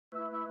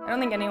I don't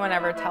think anyone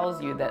ever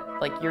tells you that,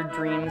 like, your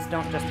dreams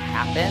don't just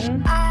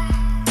happen.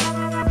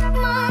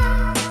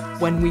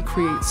 When we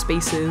create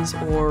spaces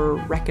or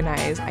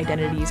recognize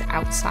identities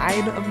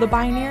outside of the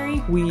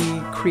binary, we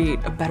create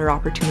a better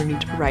opportunity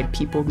to provide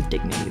people the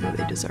dignity that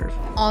they deserve.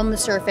 On the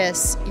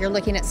surface, you're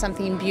looking at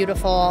something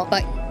beautiful,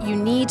 but you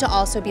need to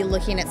also be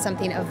looking at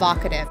something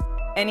evocative.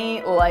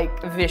 Any,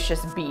 like,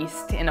 vicious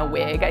beast in a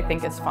wig, I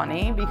think, is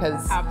funny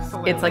because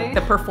Absolutely. It's like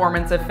the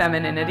performance of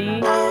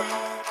femininity.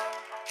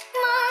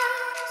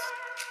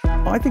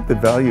 I think the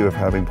value of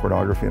having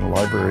pornography in a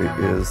library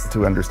is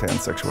to understand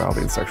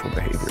sexuality and sexual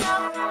behavior.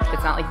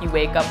 It's not like you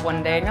wake up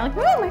one day and you're like,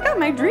 oh my God,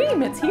 my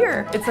dream, it's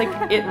here. It's like,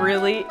 it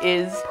really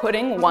is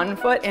putting one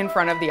foot in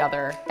front of the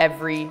other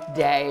every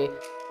day.